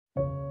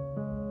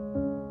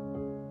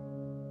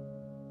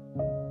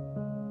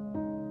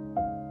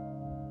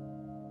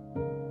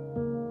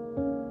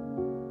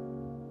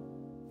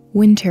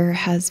Winter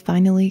has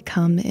finally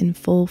come in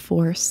full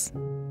force.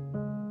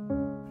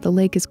 The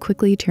lake is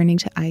quickly turning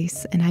to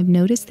ice, and I've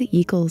noticed the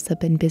eagles have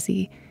been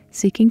busy,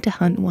 seeking to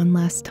hunt one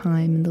last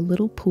time in the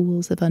little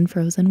pools of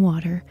unfrozen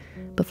water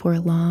before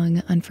a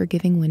long,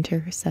 unforgiving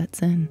winter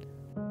sets in.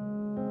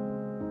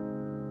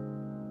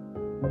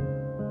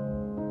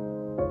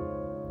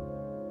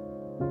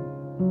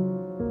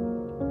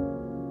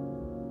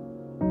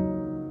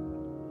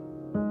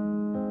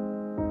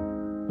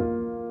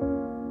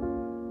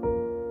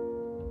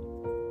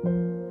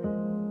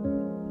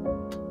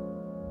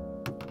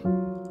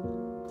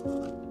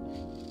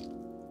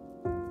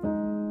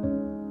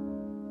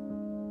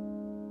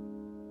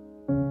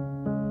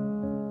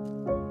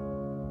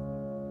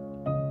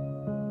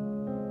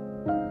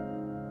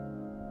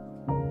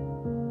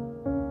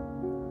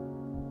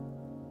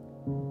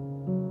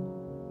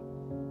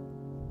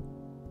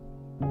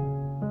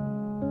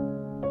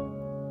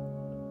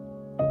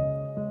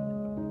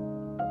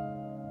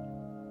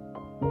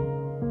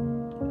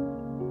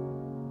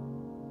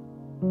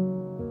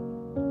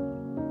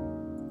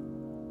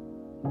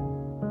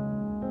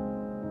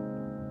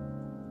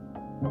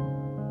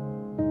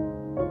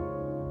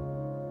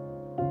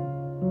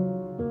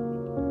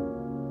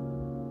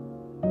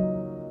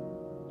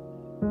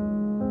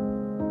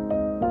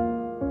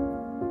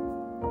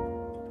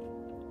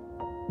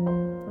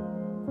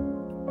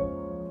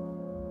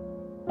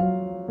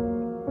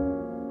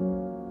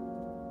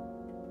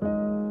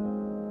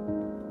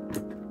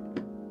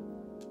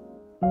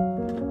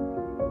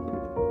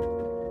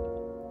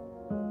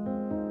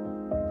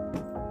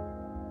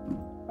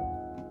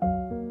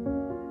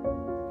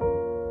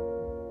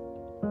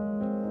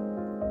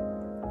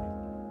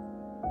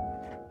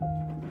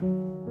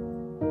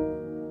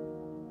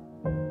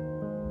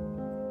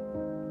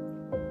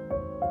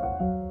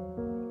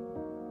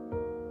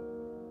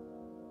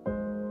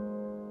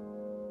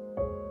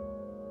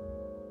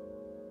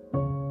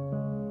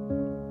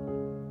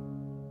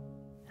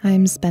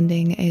 I'm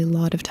spending a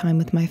lot of time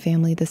with my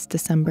family this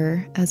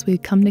December as we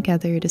come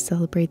together to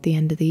celebrate the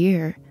end of the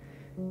year.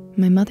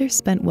 My mother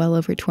spent well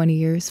over 20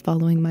 years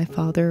following my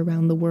father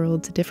around the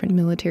world to different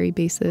military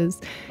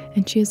bases,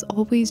 and she has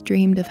always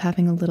dreamed of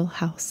having a little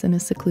house in a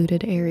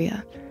secluded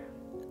area.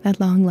 At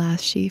long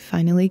last, she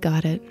finally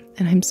got it,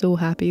 and I'm so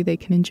happy they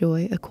can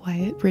enjoy a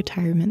quiet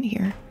retirement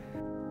here.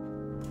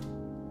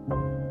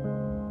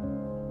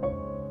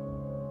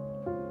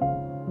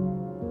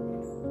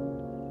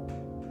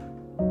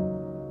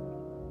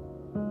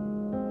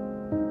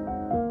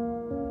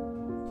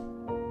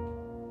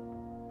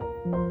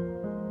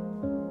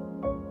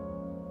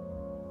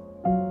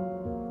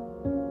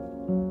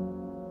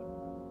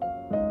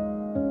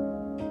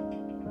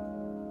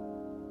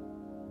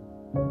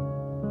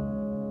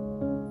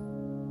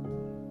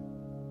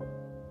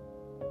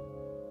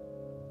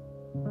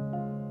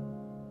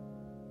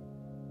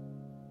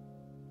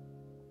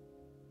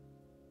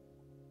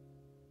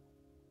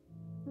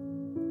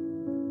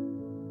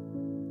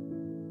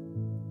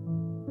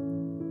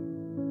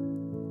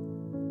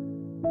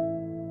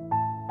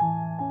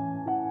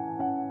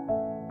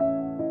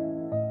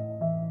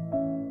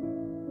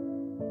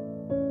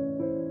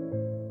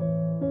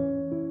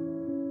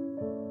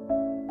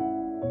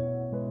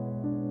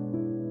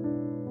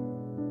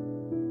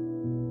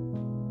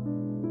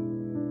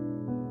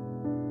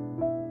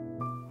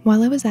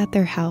 While I was at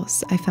their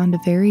house, I found a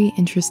very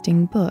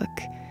interesting book.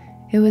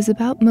 It was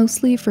about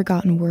mostly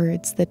forgotten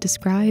words that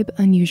describe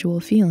unusual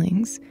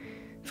feelings.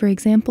 For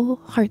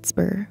example,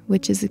 heartspur,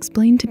 which is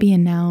explained to be a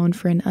noun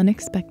for an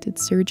unexpected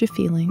surge of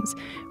feelings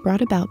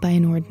brought about by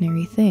an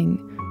ordinary thing.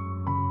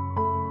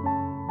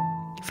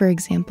 For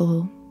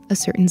example, a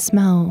certain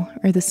smell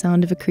or the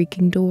sound of a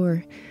creaking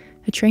door,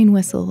 a train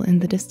whistle in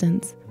the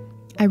distance.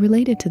 I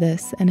related to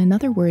this and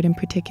another word in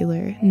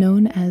particular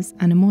known as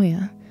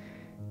anemoia.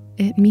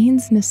 It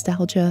means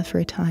nostalgia for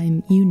a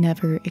time you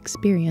never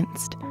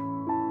experienced.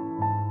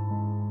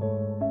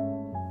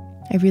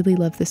 I really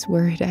love this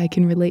word. I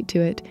can relate to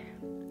it.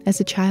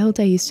 As a child,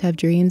 I used to have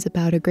dreams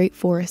about a great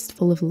forest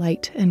full of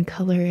light and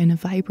color and a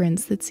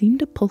vibrance that seemed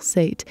to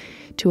pulsate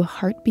to a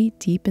heartbeat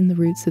deep in the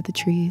roots of the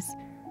trees.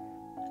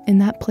 In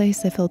that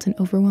place, I felt an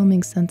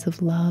overwhelming sense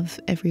of love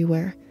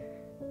everywhere.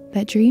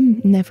 That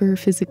dream never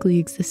physically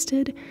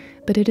existed,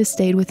 but it has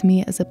stayed with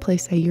me as a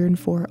place I yearn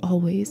for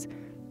always.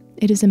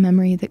 It is a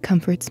memory that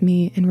comforts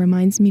me and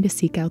reminds me to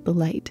seek out the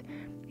light,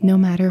 no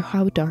matter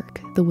how dark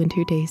the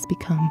winter days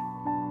become.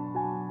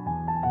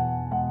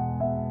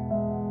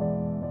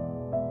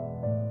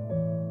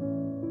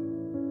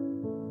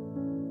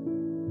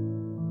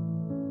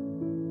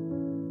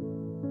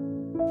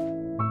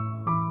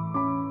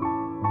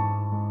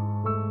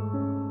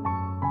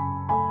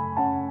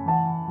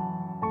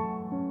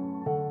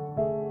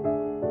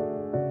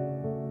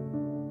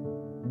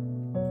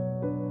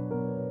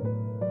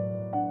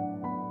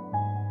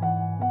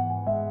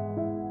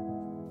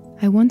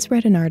 I once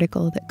read an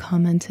article that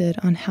commented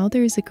on how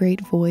there is a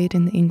great void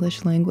in the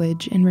English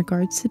language in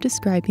regards to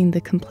describing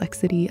the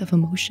complexity of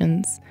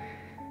emotions.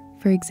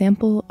 For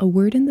example, a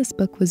word in this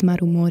book was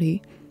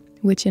marumori,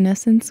 which in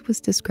essence was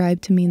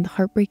described to mean the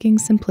heartbreaking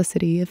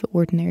simplicity of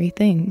ordinary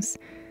things.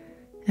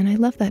 And I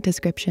love that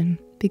description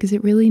because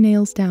it really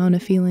nails down a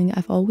feeling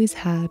I've always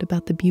had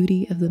about the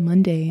beauty of the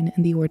mundane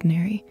and the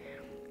ordinary.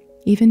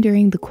 Even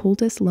during the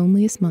coldest,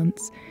 loneliest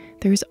months,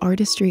 there is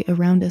artistry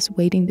around us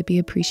waiting to be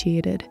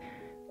appreciated,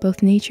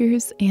 both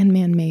nature's and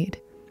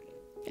man-made.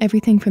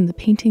 Everything from the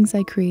paintings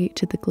I create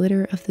to the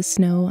glitter of the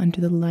snow under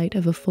the light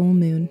of a full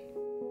moon.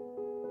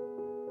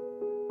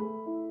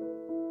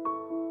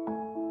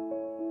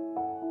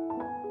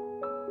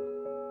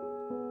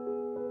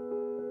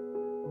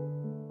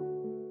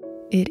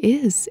 It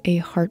is a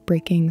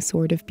heartbreaking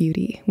sort of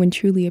beauty when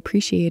truly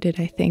appreciated,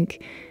 I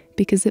think,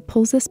 because it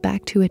pulls us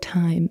back to a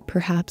time,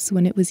 perhaps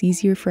when it was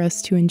easier for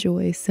us to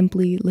enjoy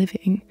simply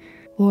living.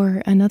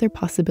 Or another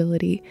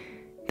possibility,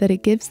 that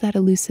it gives that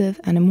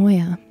elusive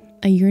anemoia,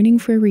 a yearning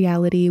for a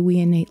reality we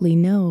innately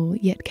know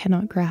yet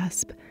cannot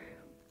grasp.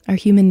 Our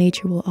human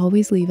nature will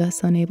always leave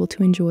us unable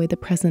to enjoy the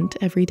present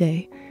every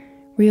day.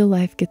 Real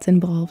life gets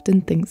involved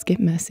and things get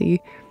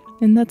messy,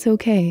 and that's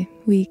okay,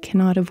 we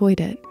cannot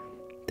avoid it.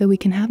 Though we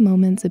can have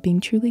moments of being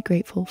truly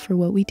grateful for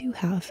what we do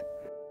have.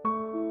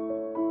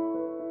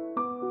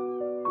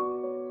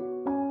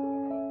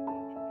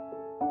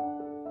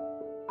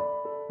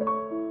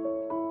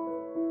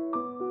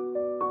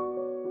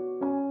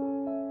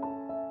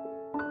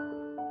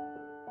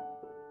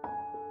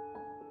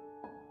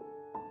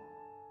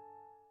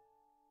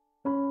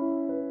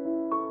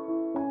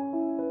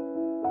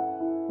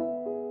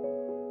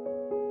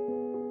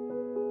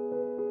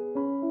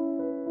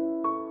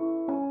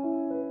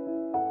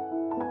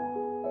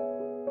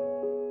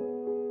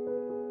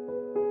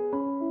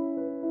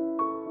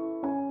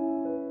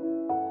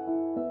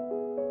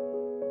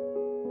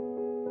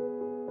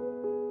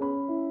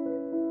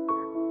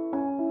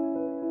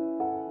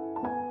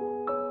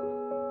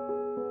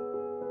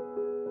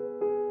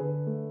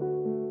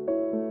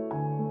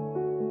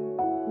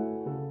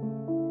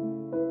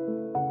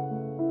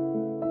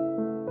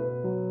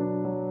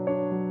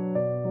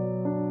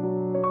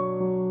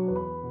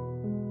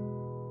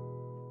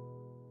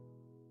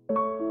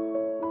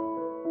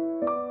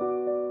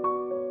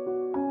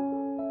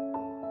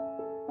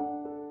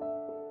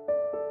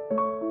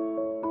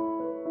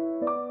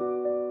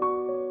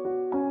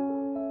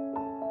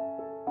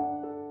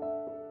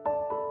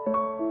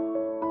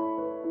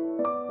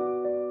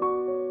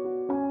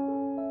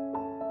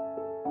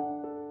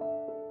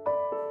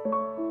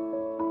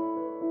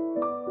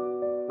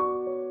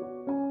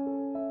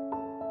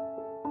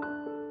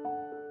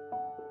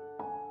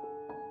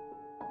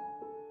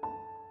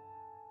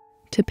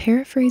 To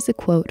paraphrase a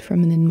quote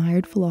from an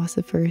admired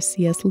philosopher,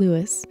 C.S.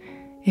 Lewis,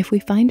 if we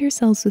find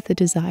ourselves with a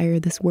desire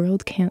this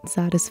world can't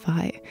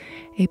satisfy,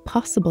 a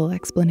possible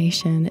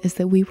explanation is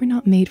that we were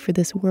not made for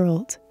this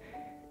world.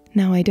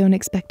 Now, I don't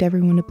expect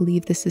everyone to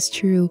believe this is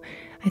true.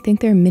 I think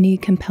there are many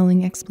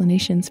compelling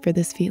explanations for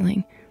this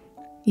feeling.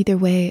 Either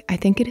way, I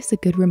think it is a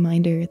good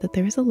reminder that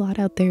there is a lot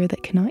out there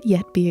that cannot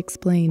yet be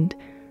explained.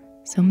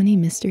 So many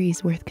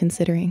mysteries worth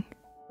considering.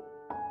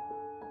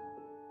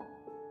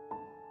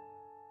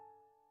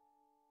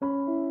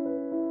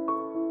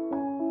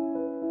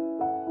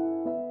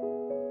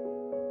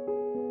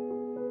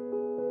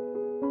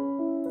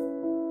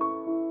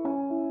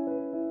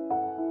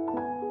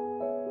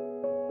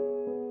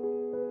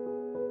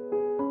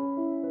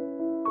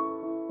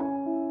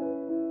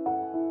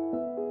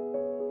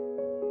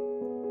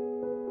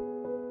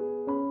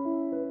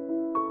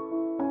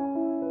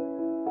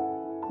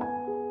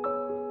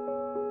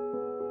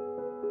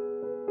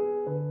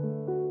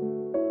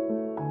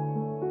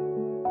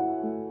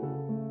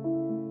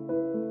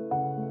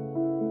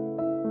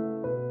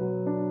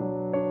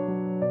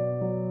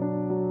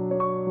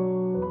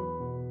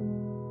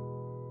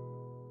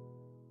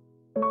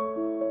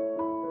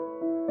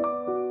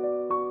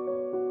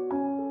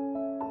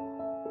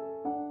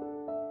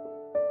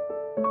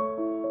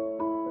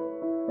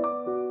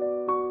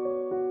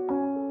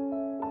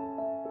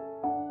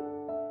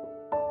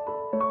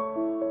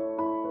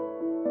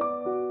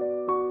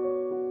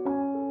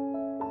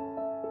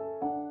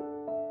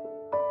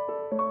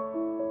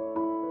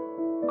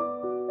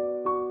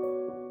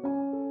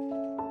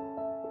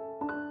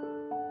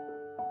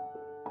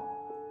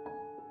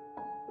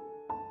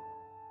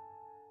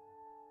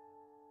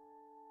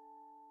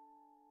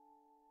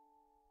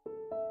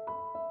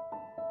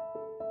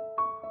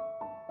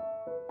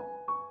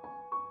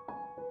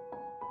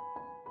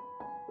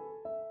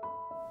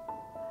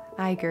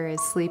 Iger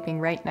is sleeping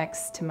right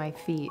next to my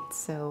feet,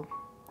 so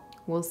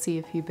we'll see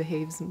if he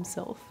behaves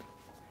himself.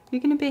 You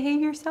gonna behave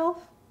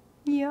yourself?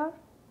 Yeah?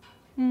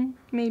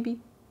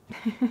 Maybe.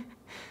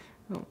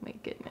 Oh my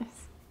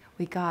goodness.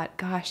 We got,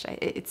 gosh,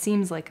 it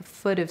seems like a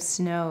foot of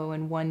snow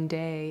in one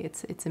day.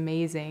 It's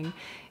amazing.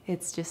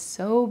 It's just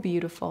so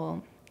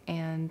beautiful,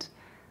 and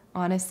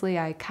honestly,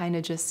 I kind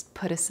of just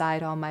put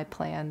aside all my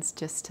plans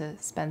just to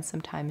spend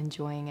some time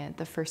enjoying it.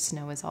 The first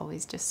snow is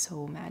always just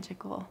so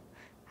magical.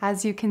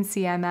 As you can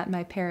see, I'm at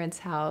my parents'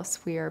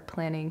 house. We are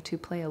planning to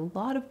play a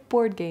lot of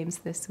board games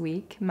this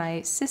week.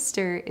 My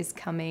sister is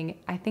coming,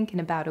 I think in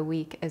about a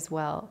week as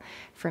well,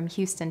 from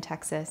Houston,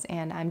 Texas,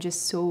 and I'm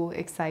just so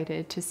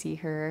excited to see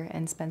her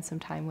and spend some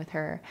time with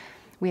her.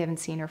 We haven't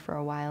seen her for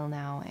a while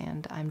now,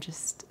 and I'm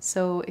just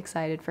so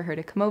excited for her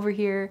to come over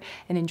here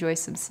and enjoy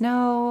some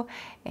snow,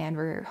 and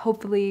we're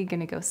hopefully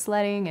gonna go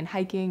sledding and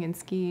hiking and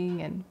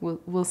skiing, and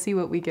we'll see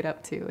what we get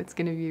up to. It's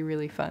gonna be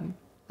really fun.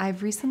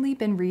 I've recently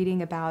been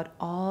reading about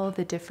all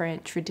the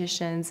different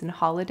traditions and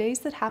holidays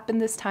that happen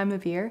this time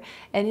of year,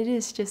 and it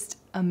is just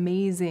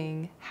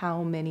amazing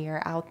how many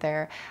are out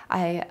there.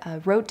 I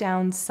wrote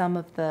down some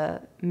of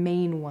the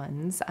main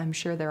ones. I'm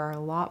sure there are a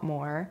lot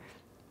more.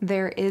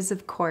 There is,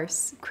 of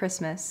course,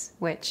 Christmas,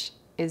 which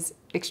is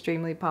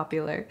extremely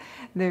popular.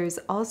 There's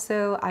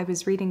also, I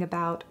was reading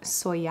about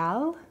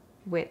Soyal,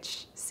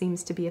 which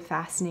seems to be a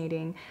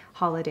fascinating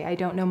holiday. I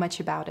don't know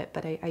much about it,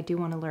 but I do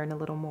want to learn a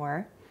little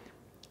more.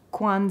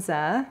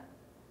 Kwanzaa,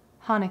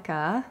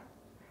 Hanukkah,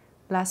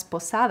 Las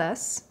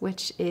Posadas,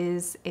 which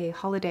is a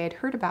holiday I'd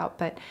heard about,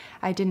 but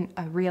I didn't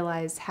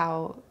realize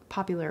how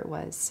popular it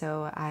was,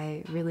 so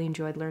I really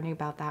enjoyed learning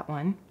about that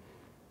one.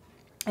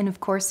 And of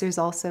course, there's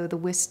also the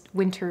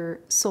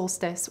winter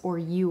solstice or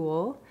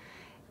Yule,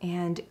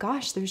 and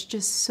gosh, there's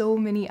just so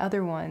many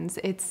other ones.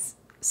 It's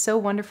so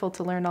wonderful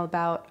to learn all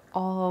about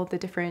all the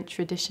different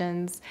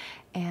traditions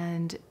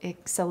and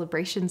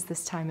celebrations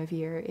this time of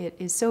year. It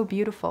is so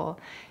beautiful.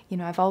 You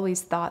know, I've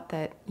always thought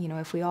that, you know,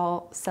 if we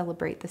all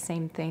celebrate the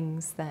same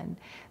things, then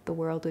the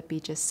world would be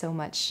just so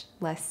much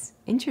less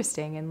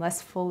interesting and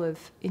less full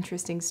of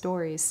interesting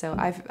stories. So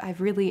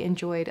I've really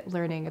enjoyed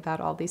learning about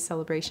all these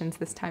celebrations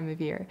this time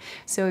of year.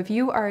 So if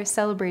you are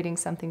celebrating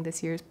something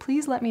this year,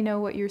 please let me know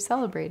what you're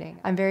celebrating.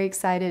 I'm very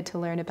excited to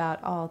learn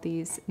about all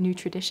these new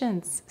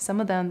traditions,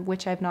 some of them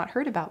which I've not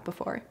heard about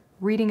before.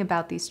 Reading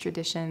about these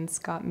traditions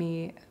got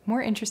me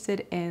more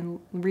interested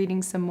in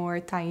reading some more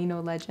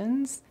Taino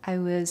legends. I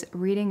was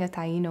reading a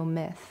Taino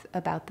myth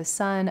about the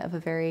son of a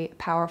very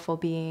powerful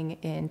being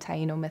in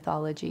Taino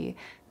mythology.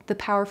 The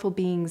powerful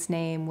being's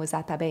name was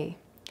Atabe,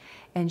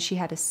 and she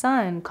had a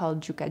son called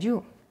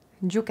Jukaju.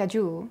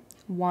 Jukaju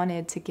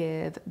wanted to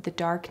give the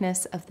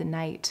darkness of the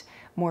night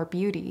more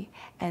beauty,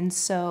 and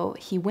so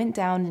he went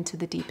down into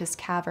the deepest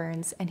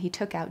caverns and he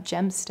took out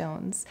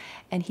gemstones,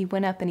 and he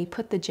went up and he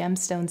put the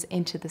gemstones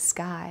into the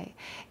sky,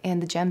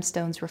 and the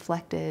gemstones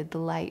reflected the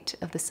light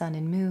of the sun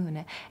and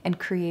moon and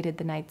created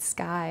the night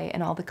sky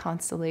and all the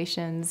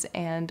constellations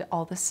and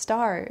all the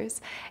stars.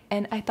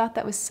 And I thought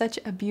that was such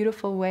a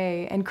beautiful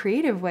way and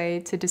creative way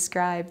to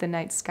describe the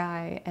night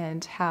sky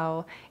and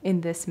how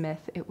in this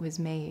myth it was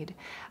made.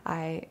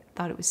 I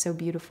thought it was so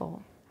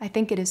beautiful. I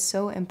think it is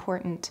so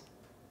important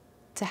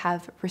to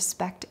have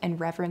respect and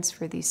reverence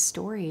for these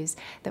stories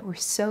that were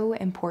so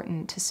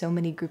important to so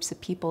many groups of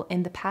people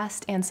in the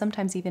past and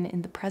sometimes even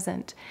in the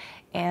present.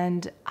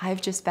 And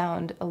I've just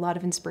found a lot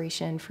of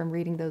inspiration from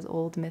reading those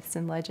old myths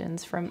and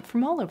legends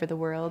from all over the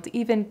world,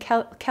 even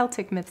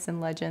Celtic myths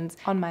and legends.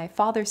 On my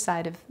father's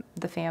side of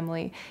the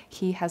family,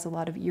 he has a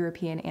lot of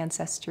European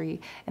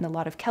ancestry and a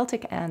lot of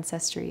Celtic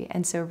ancestry.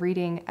 And so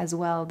reading as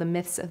well the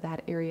myths of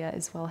that area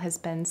as well has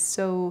been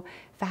so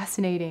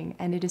fascinating,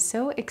 and it is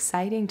so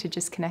exciting to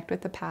just connect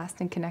with the past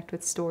and connect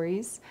with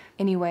stories.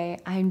 Anyway,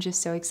 I'm just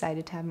so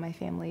excited to have my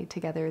family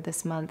together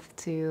this month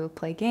to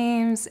play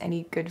games and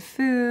eat good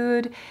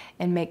food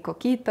and make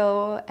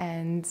coquito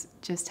and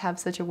just have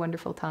such a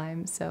wonderful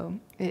time. So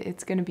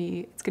it's gonna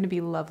be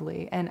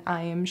lovely, and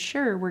I am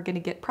sure we're gonna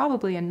get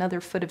probably another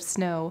foot of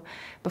snow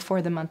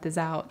before the month is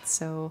out.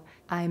 So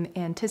I'm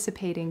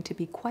anticipating to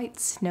be quite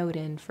snowed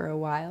in for a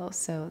while,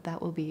 so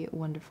that will be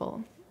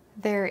wonderful.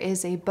 There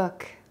is a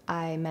book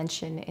I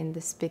mention in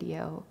this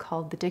video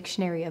called The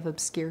Dictionary of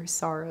Obscure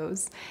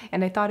Sorrows,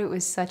 and I thought it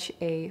was such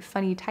a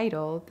funny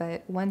title,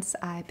 but once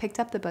I picked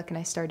up the book and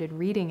I started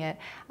reading it,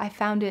 I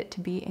found it to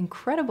be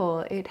incredible.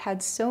 It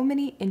had so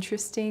many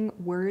interesting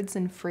words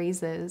and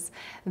phrases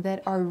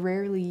that are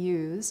rarely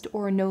used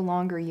or no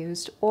longer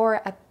used,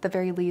 or at the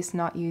very least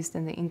not used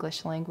in the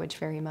English language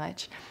very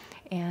much,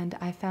 and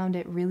I found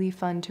it really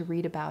fun to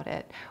read about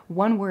it.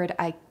 One word,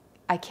 I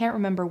can't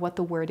remember what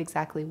the word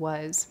exactly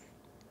was,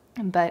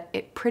 but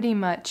it pretty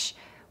much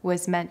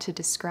was meant to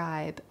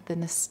describe the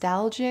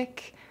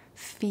nostalgic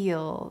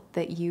feel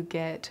that you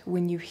get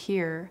when you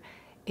hear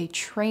a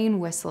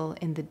train whistle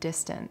in the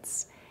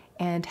distance,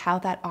 and how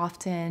that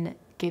often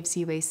gives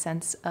you a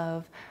sense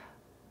of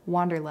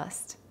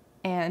wanderlust.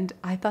 And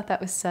I thought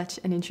that was such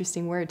an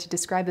interesting word to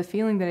describe a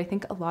feeling that I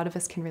think a lot of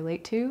us can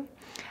relate to.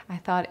 I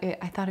thought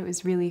it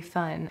was really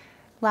fun.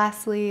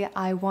 Lastly,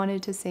 I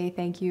wanted to say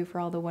thank you for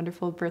all the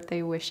wonderful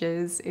birthday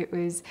wishes. It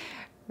was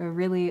a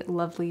really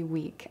lovely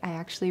week. I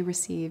actually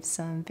received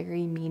some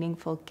very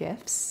meaningful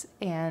gifts,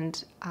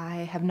 and I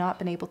have not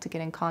been able to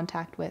get in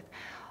contact with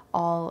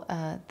all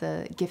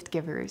the gift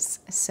givers.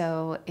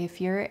 So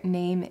if your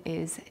name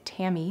is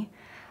Tammy,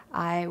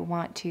 I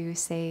want to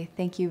say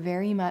thank you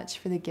very much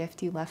for the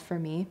gift you left for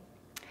me.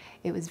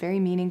 It was very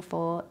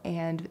meaningful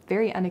and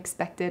very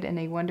unexpected and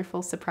a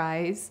wonderful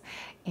surprise.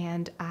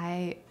 And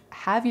I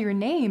have your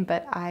name,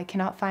 but I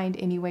cannot find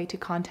any way to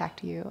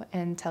contact you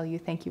and tell you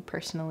thank you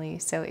personally.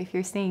 So if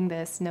you're seeing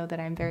this, know that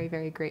I'm very,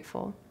 very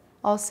grateful.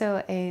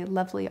 Also, a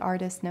lovely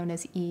artist known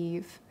as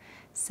Eve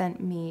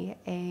sent me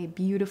a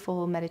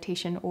beautiful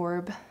meditation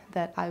orb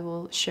that I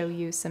will show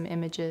you some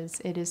images.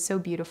 It is so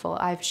beautiful.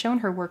 I've shown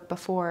her work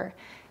before,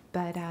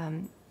 but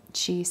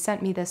she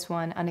sent me this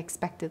one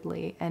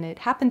unexpectedly, and it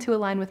happened to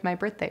align with my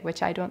birthday,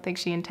 which I don't think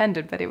she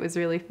intended, but it was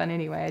really fun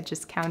anyway. I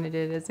just counted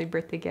it as a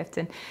birthday gift,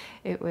 and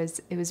it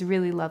was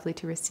really lovely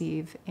to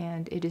receive,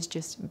 and it is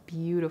just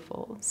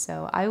beautiful.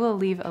 So I will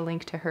leave a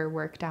link to her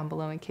work down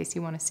below in case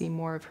you want to see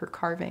more of her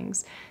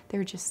carvings.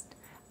 They're just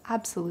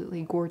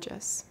absolutely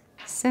gorgeous.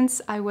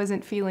 Since I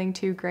wasn't feeling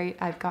too great,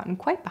 I've gotten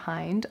quite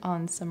behind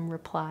on some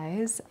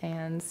replies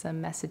and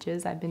some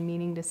messages I've been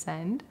meaning to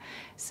send.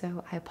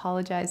 So I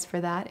apologize for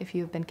that if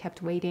you have been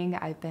kept waiting.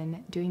 I've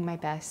been doing my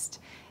best.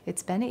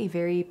 It's been a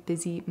very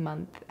busy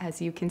month.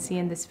 As you can see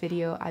in this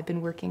video, I've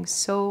been working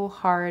so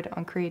hard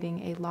on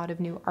creating a lot of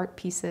new art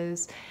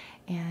pieces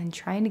and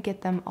trying to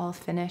get them all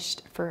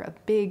finished for a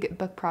big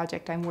book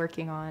project I'm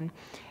working on.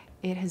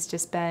 It has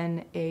just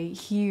been a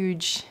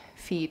huge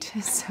feat,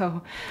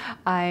 so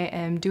I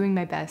am doing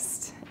my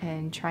best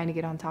and trying to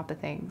get on top of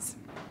things,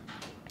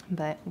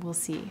 but we'll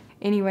see.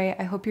 Anyway,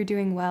 I hope you're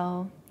doing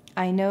well.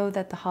 I know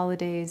that the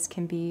holidays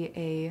can be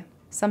a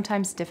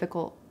sometimes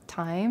difficult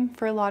time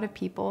for a lot of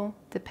people,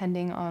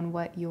 depending on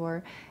what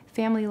your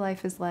family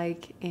life is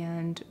like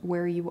and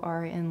where you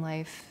are in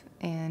life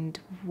and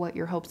what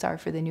your hopes are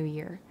for the new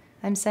year.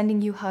 I'm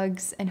sending you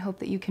hugs and hope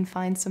that you can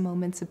find some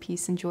moments of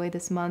peace and joy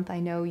this month. I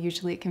know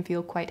usually it can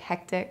feel quite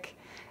hectic,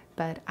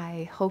 but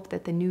I hope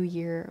that the new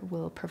year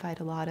will provide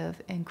a lot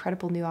of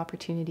incredible new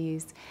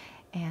opportunities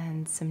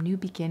and some new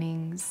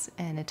beginnings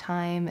and a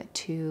time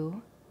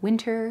to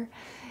winter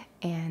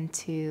and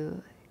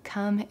to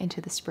come into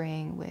the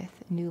spring with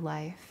new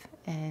life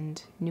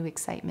and new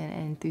excitement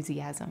and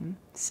enthusiasm.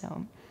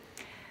 So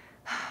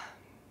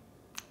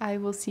I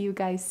will see you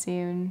guys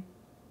soon.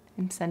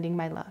 I'm sending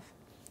my love.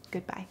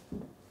 Goodbye.